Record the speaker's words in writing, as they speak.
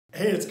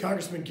Hey, it's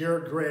Congressman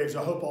Garret Graves.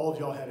 I hope all of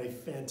y'all had a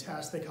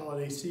fantastic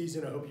holiday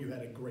season. I hope you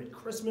had a great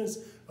Christmas.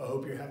 I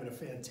hope you're having a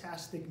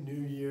fantastic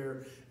New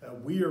Year.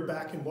 We are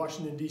back in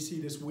Washington,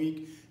 D.C. this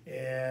week,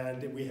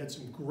 and we had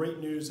some great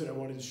news that I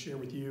wanted to share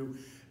with you.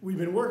 We've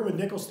been working with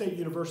Nicholls State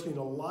University and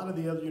a lot of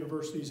the other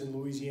universities in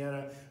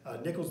Louisiana.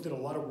 Nicholls did a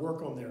lot of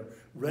work on their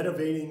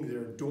renovating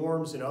their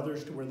dorms and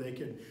others to where they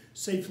could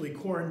safely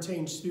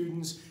quarantine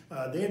students.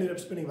 They ended up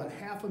spending about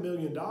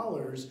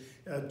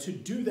 $500,000 to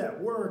do that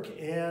work,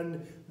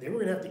 and they were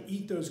gonna have to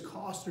eat those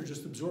costs or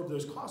just absorb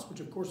those costs,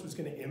 which of course was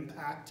gonna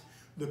impact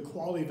the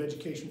quality of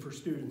education for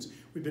students.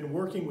 We've been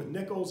working with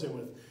Nicholls and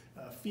with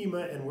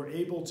FEMA, and we're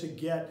able to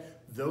get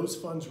those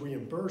funds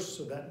reimbursed,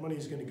 so that money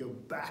is going to go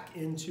back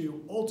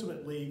into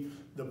ultimately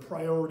the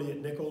priority at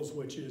Nicholls,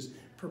 which is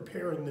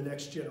preparing the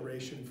next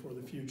generation for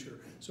the future.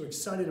 So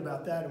excited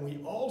about that. And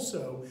we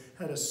also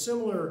had a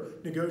similar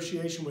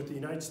negotiation with the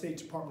United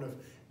States Department of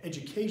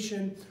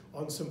Education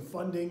on some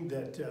funding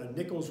that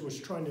Nicholls was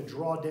trying to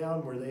draw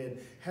down, where they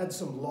had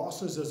some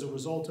losses as a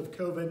result of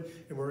COVID,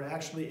 and we're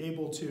actually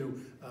able to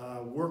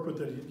work with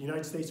the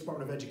United States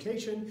Department of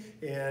Education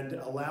and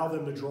allow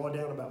them to draw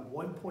down about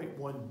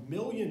 $1.1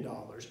 million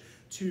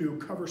to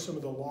cover some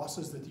of the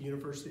losses that the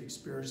university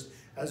experienced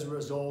as a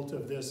result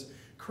of this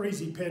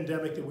crazy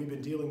pandemic that we've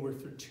been dealing with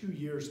for 2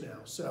 years now.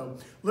 So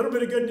a little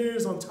bit of good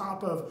news on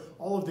top of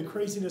all of the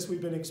craziness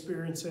we've been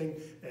experiencing.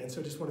 And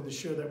so just wanted to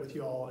share that with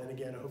you all. And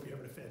again, I hope you're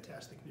having a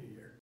fantastic New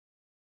Year.